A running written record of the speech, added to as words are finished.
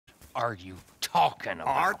are you talking about?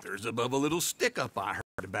 Arthur's above a little stick-up I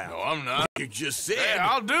heard about. No, I'm not. You just said... Yeah,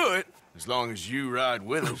 I'll do it, as long as you ride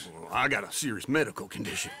with us. Well, I got a serious medical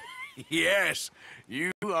condition. Yes,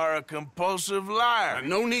 you are a compulsive liar.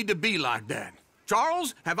 No need to be like that.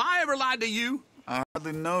 Charles, have I ever lied to you? I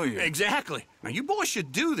hardly know you. Exactly. Now, you boys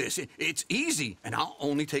should do this. It's easy, and I'll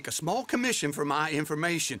only take a small commission for my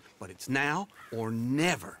information. But it's now or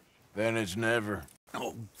never. Then it's never.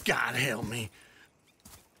 Oh, God help me.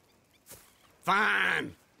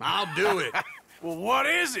 Fine. I'll do it. Well, what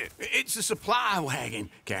is it? It's a supply wagon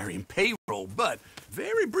carrying payroll, but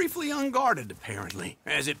very briefly unguarded, apparently,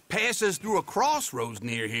 as it passes through a crossroads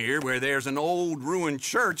near here where there's an old ruined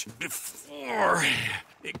church before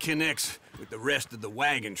it connects with the rest of the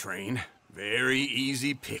wagon train. Very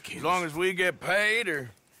easy pickings. As long as we get paid or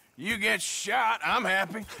you get shot, I'm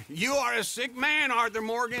happy. You are a sick man, Arthur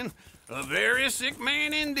Morgan. A very sick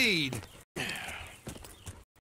man indeed.